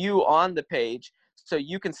keep you on the page so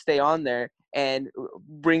you can stay on there and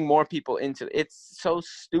bring more people into it. It's so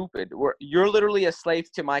stupid. You're literally a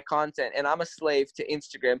slave to my content, and I'm a slave to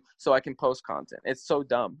Instagram so I can post content. It's so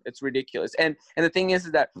dumb. It's ridiculous. And the thing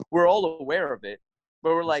is that we're all aware of it, but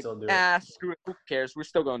we're You like, still do it. screw it, who cares? We're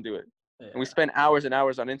still gonna do it. And we Yeah. spend hours and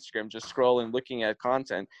hours on Instagram just scrolling, looking at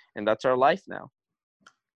content, and that's our life now.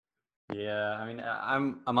 Yeah, I mean,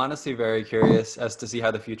 I'm honestly very curious as to see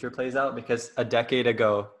how the future plays out because a decade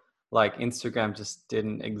ago, like Instagram just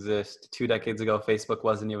didn't exist. 2 decades ago, Facebook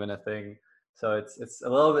wasn't even a thing. So it's a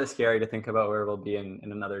little bit scary to think about where we'll be in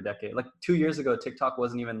another decade. Like 2 years ago, TikTok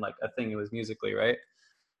wasn't even like a thing. It was Musically, right?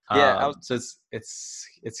 Yeah, So it's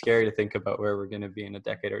scary to think about where we're going to be in a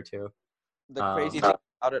decade or two. the crazy Um, thing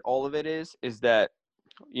about it, all of it is that,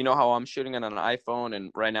 you know how I'm shooting on an iPhone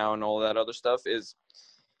and right now and all that other stuff is,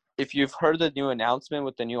 if you've heard the new announcement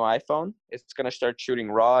with the new iPhone, it's going to start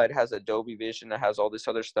shooting RAW. It has Adobe Vision. It has all this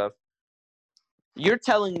other stuff. You're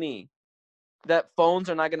telling me that phones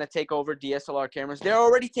are not going to take over DSLR cameras? They're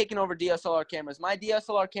already taking over DSLR cameras. My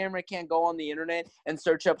DSLR camera can't go on the internet and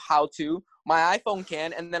search up how to. My iPhone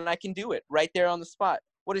can, and then I can do it right there on the spot.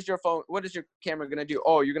 What is your phone? What is your camera going to do?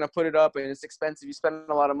 Oh, you're going to put it up and it's expensive. You spend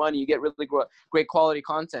a lot of money. You get really great quality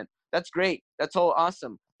content. That's great. That's all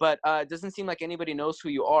awesome. But it doesn't seem like anybody knows who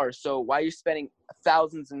you are. So why are you spending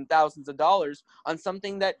thousands and thousands of dollars on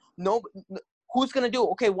something that who's going to do it?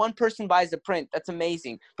 Okay, one person buys a print. That's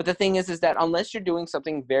amazing. But the thing is that unless you're doing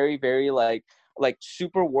something very, very like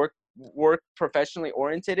super work professionally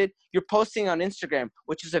oriented, you're posting on Instagram,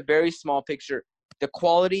 which is a very small picture. The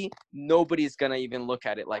quality, nobody's going to even look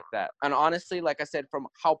at it like that. And honestly, like I said, from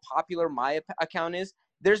how popular my account is,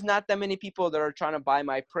 there's not that many people that are trying to buy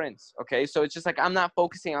my prints. Okay. So it's just like, I'm not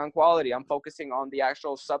focusing on quality. I'm focusing on the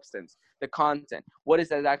actual substance, the content. What does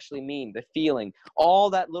that actually mean? The feeling,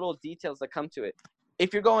 all that little details that come to it.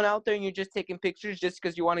 If you're going out there and you're just taking pictures just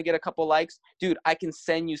because you want to get a couple likes, dude, I can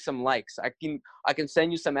send you some likes. I can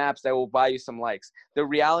send you some apps that will buy you some likes. The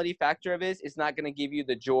reality factor of it is not going to give you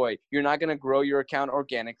the joy. You're not going to grow your account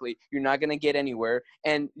organically. You're not going to get anywhere.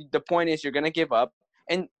 And the point is, you're going to give up.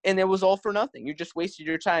 And it was all for nothing. You just wasted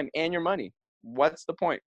your time and your money. What's the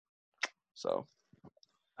point? So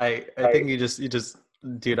I think you just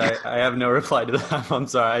Dude, I have no reply to that. I'm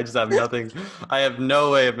sorry. I just have nothing. I have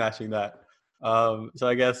no way of matching that. So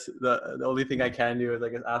I guess the only thing I can do is I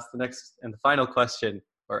guess ask the next and the final question,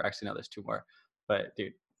 or actually no, there's two more. But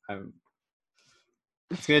dude, I'm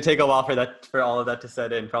it's gonna take a while for all of that to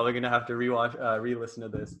set in. Probably gonna have to re-listen to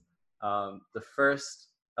this. The first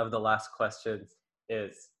of the last questions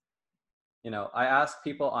is, I ask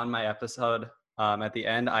people on my episode at the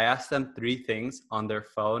end. I ask them three things on their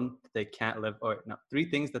phone that they can't live, or no, three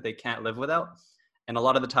things that they can't live without. And a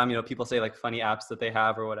lot of the time, people say like funny apps that they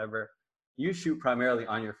have or whatever. You shoot primarily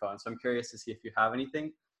on your phone, so I'm curious to see if you have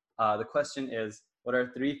anything. The question is, what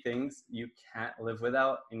are three things you can't live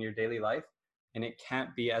without in your daily life? And it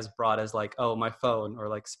can't be as broad as like, oh, my phone or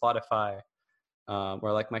like Spotify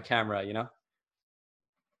or like my camera.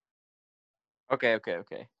 Okay.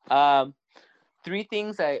 Three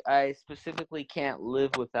things I specifically can't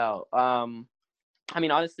live without. I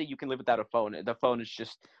mean, honestly, you can live without a phone. The phone is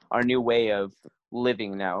just our new way of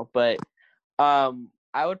living now. But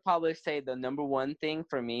I would probably say the number one thing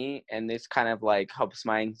for me, and this kind of like helps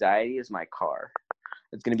my anxiety, is my car.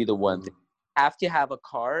 It's going to be the one thing. I have to have a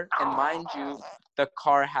car, and mind you, the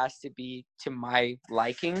car has to be to my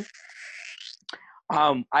liking.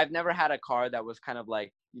 I've never had a car that was kind of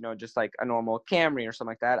like, just like a normal Camry or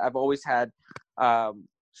something like that. I've always had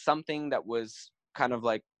something that was kind of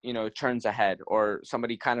like, turns ahead, or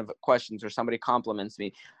somebody kind of questions, or somebody compliments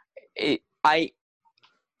me. I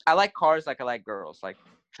like cars like I like girls. Like,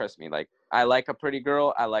 trust me, like I like a pretty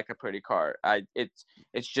girl, I like a pretty car.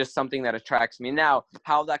 It's just something that attracts me. Now,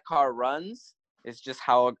 how that car runs is just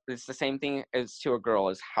how it's the same thing as to a girl,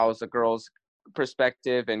 is how's a girl's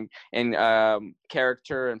perspective and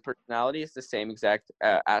character and personality is the same exact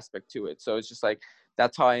aspect to it. So it's just like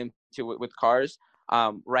that's how I am to it with cars.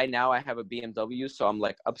 Right now I have a BMW, so I'm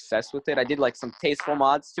like obsessed with it. I did like some tasteful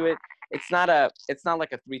mods to it. It's not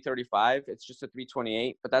like a 335, it's just a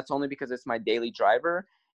 328, but that's only because it's my daily driver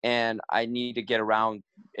and I need to get around.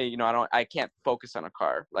 I can't focus on a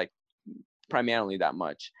car like primarily that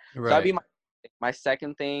much. Right. So that'd be my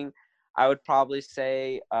second thing. I would probably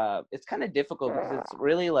say it's kind of difficult because it's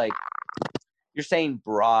really like you're saying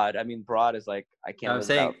broad. I mean, broad is like I can't live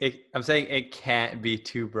without. I'm saying it can't be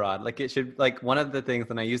too broad. Like it should. Like one of the things,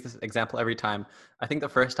 and I use this example every time. I think the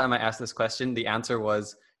first time I asked this question, the answer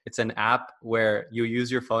was it's an app where you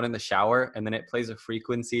use your phone in the shower, and then it plays a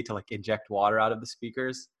frequency to like eject water out of the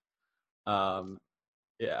speakers. Yeah,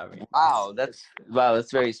 I mean. Wow,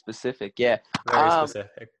 that's very specific. Yeah, very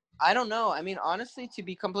specific. I don't know. I mean, honestly, to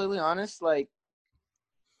be completely honest, like,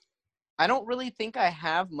 I don't really think I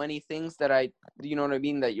have many things that you know what I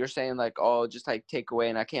mean, that you're saying like, oh, just like take away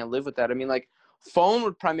and I can't live with that. I mean, like, phone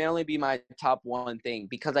would primarily be my top one thing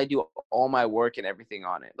because I do all my work and everything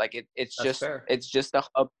on it. Like it's just a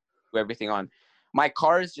hub to everything on. My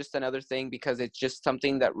car is just another thing because it's just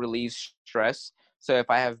something that relieves stress. So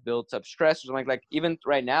if I have built up stress or something like even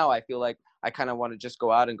right now, I feel like I kind of want to just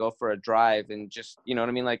go out and go for a drive and just, you know what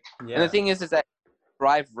I mean? Like, yeah. And the thing is that I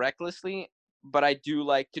drive recklessly, but I do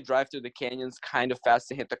like to drive through the canyons kind of fast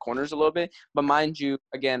to hit the corners a little bit. But mind you,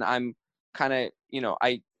 again, I'm kind of,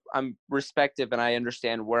 I'm respective and I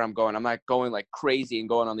understand where I'm going. I'm not going like crazy and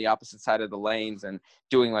going on the opposite side of the lanes and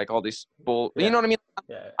doing like all this you know what I mean?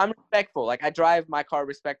 I'm respectful. Like I drive my car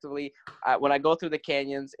respectively. When I go through the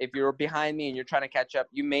canyons, if you're behind me and you're trying to catch up,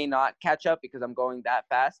 you may not catch up because I'm going that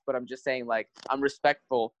fast, but I'm just saying like I'm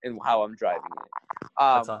respectful in how I'm driving it.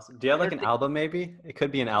 That's awesome. Do you have like an album maybe? It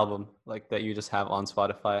could be an album like that you just have on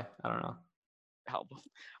Spotify. I don't know. Album.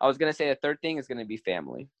 I was going to say the third thing is going to be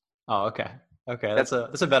family. Oh, okay. Okay, that's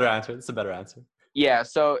a better answer. That's a better answer. Yeah,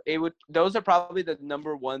 so those are probably the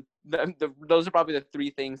number one. Those are probably the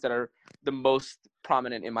three things that are the most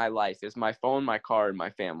prominent in my life: is my phone, my car, and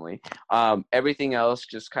my family. Everything else,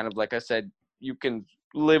 just kind of like I said, you can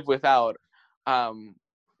live without.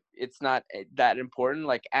 It's not that important,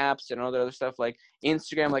 like apps and all the other stuff, like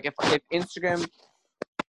Instagram. Like if Instagram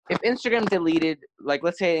deleted, like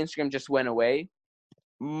let's say Instagram just went away.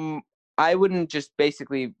 I wouldn't just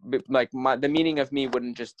basically like the meaning of me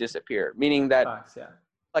wouldn't just disappear. Meaning that,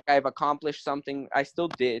 like I've accomplished something. I still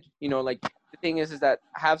did. Like the thing is that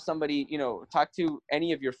have somebody, talk to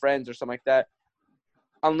any of your friends or something like that.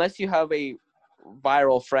 Unless you have a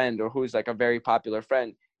viral friend or who's like a very popular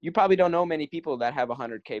friend, you probably don't know many people that have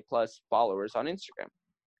 100K plus followers on Instagram,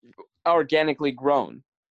 organically grown,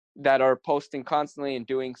 that are posting constantly and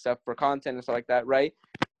doing stuff for content and stuff like that, right?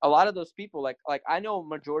 A lot of those people, like I know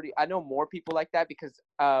more people like that because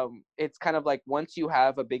it's kind of like once you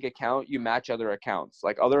have a big account, you match other accounts.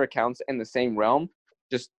 Like other accounts in the same realm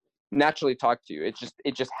just naturally talk to you.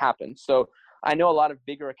 It just happens. So I know a lot of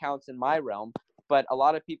bigger accounts in my realm, but a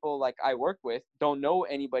lot of people like I work with don't know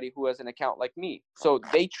anybody who has an account like me. So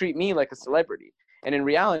they treat me like a celebrity. And in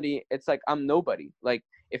reality, it's like I'm nobody. Like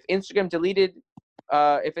if Instagram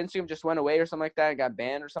if Instagram just went away or something like that, got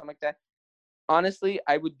banned or something like that, honestly,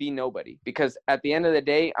 I would be nobody, because at the end of the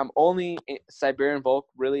day, I'm only Siberian Volk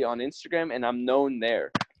really on Instagram, and I'm known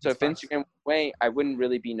there. So if Instagram went away, I wouldn't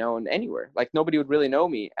really be known anywhere. Like nobody would really know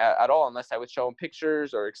me at all unless I would show them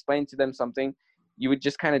pictures or explain to them something. You would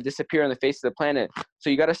just kind of disappear on the face of the planet. So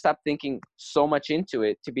you got to stop thinking so much into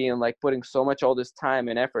it, to being like putting so much all this time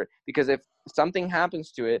and effort, because if something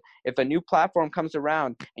happens to it, if a new platform comes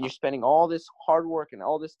around and you're spending all this hard work and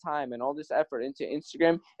all this time and all this effort into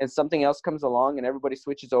Instagram, and something else comes along and everybody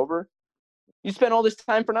switches over, you spend all this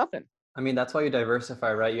time for nothing. I mean, that's why you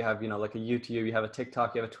diversify, right? You have, like a YouTube, you have a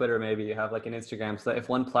TikTok, you have a Twitter, maybe you have like an Instagram. So that if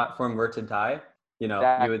one platform were to die,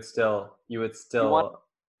 Exactly. you would still want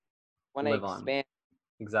to live expand. On.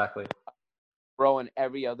 Exactly. Grow in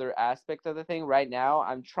every other aspect of the thing. Right now,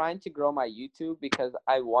 I'm trying to grow my YouTube because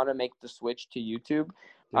I want to make the switch to YouTube.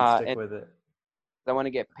 Stick with it. I want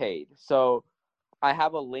to get paid. So I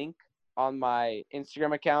have a link on my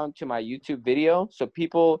Instagram account to my YouTube video. So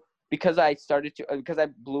people, because I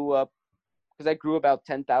blew up, because I grew about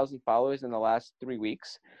 10,000 followers in the last 3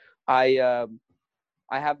 weeks, I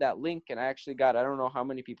have that link, and I actually got, I don't know how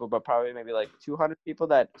many people, but probably maybe like 200 people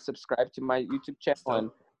that subscribe to my YouTube channel.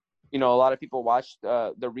 And, a lot of people watched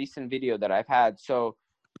the recent video that I've had. So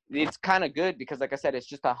it's kind of good because, like I said, it's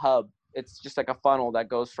just a hub. It's just like a funnel that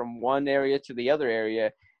goes from one area to the other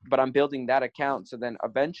area, but I'm building that account. So then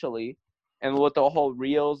eventually, and with the whole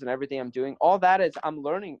reels and everything I'm doing, all that is I'm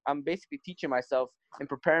learning. I'm basically teaching myself and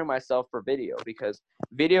preparing myself for video, because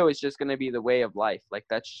video is just going to be the way of life. Like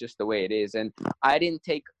that's just the way it is. And I didn't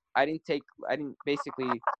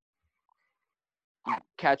basically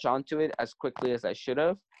catch on to it as quickly as I should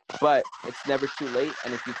have, but it's never too late.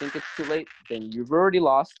 And if you think it's too late, then you've already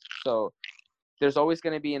lost. So there's always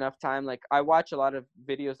going to be enough time. Like I watch a lot of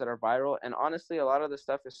videos that are viral, and honestly, a lot of the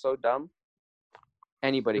stuff is so dumb.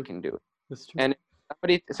 Anybody can do it. That's true. And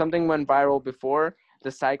if something went viral before, the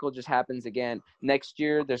cycle just happens again. Next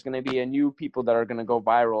year, there's going to be a new people that are going to go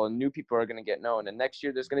viral, and new people are going to get known. And next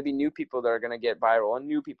year, there's going to be new people that are going to get viral, and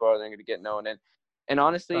new people are going to get known. And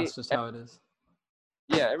honestly, that's just how it is.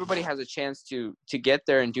 Yeah, everybody has a chance to get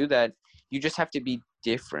there and do that. You just have to be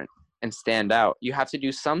different and stand out. You have to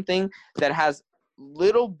do something that has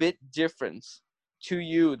little bit difference to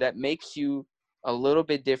you, that makes you a little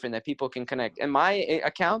bit different, that people can connect. And my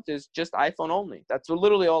account is just iPhone only. That's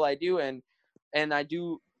literally all I do. And I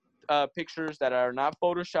do pictures that are not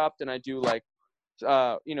photoshopped, and I do like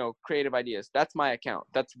creative ideas. That's my account.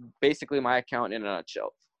 That's basically my account in a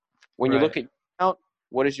nutshell. When you look at your account,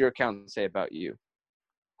 what does your account say about you?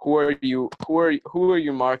 Who are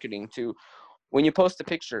you marketing to? When you post a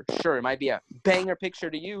picture, sure, it might be a banger picture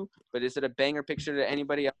to you, but is it a banger picture to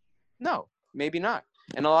anybody else? No, maybe not.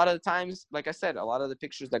 And a lot of the times, like I said, a lot of the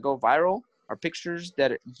pictures that go viral are pictures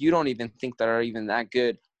that you don't even think that are even that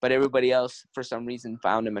good, but everybody else for some reason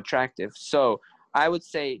found them attractive. So I would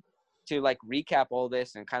say, to like recap all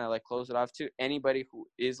this and kind of like close it off, to anybody who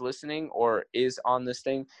is listening or is on this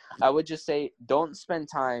thing, I would just say, don't spend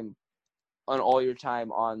all your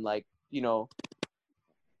time on like,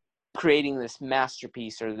 creating this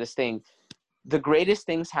masterpiece or this thing. The greatest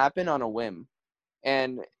things happen on a whim,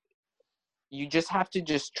 and you just have to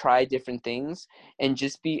just try different things and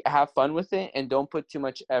just have fun with it, and don't put too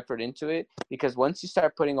much effort into it, because once you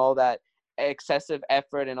start putting all that excessive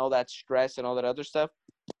effort and all that stress and all that other stuff,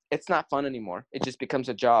 it's not fun anymore. It just becomes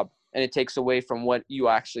a job, and it takes away from what you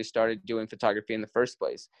actually started doing photography in the first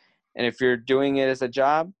place. And if you're doing it as a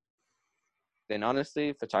job, then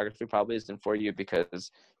honestly, photography probably isn't for you,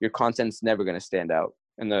 because your content's never going to stand out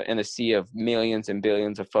in the sea of millions and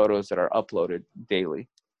billions of photos that are uploaded daily.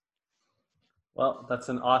 Well, that's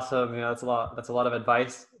an awesome, that's a lot of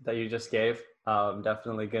advice that you just gave.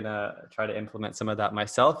 Definitely gonna try to implement some of that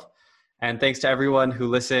myself. And thanks to everyone who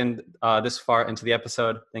listened this far into the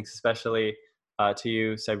episode. Thanks especially to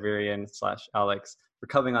you, Siberian/Alex, for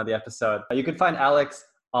coming on the episode. You can find Alex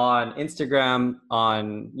on Instagram,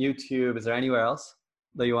 on YouTube. Is there anywhere else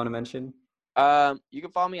that you want to mention? You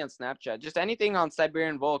can follow me on Snapchat. Just anything on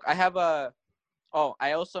Siberian Volk. I have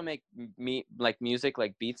I also make music,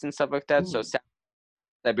 like beats and stuff like that. Ooh. So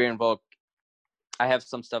Siberian Volk, I have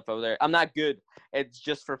some stuff over there. I'm not good. It's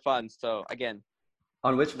just for fun. So again.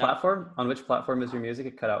 On which platform? On which platform is your music?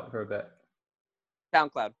 It cut out for a bit.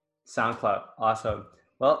 SoundCloud. Awesome.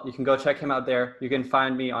 Well, you can go check him out there. You can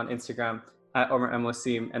find me on Instagram at Omar M.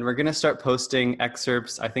 Wasim, and we're going to start posting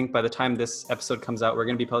excerpts. I think by the time this episode comes out, we're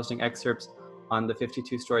going to be posting excerpts on the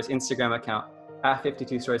 52 Stories Instagram account. at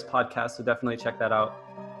 52 Stories Podcast. So definitely check that out.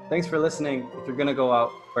 Thanks for listening. If you're going to go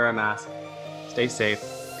out, wear a mask. Stay safe.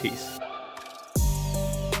 Peace.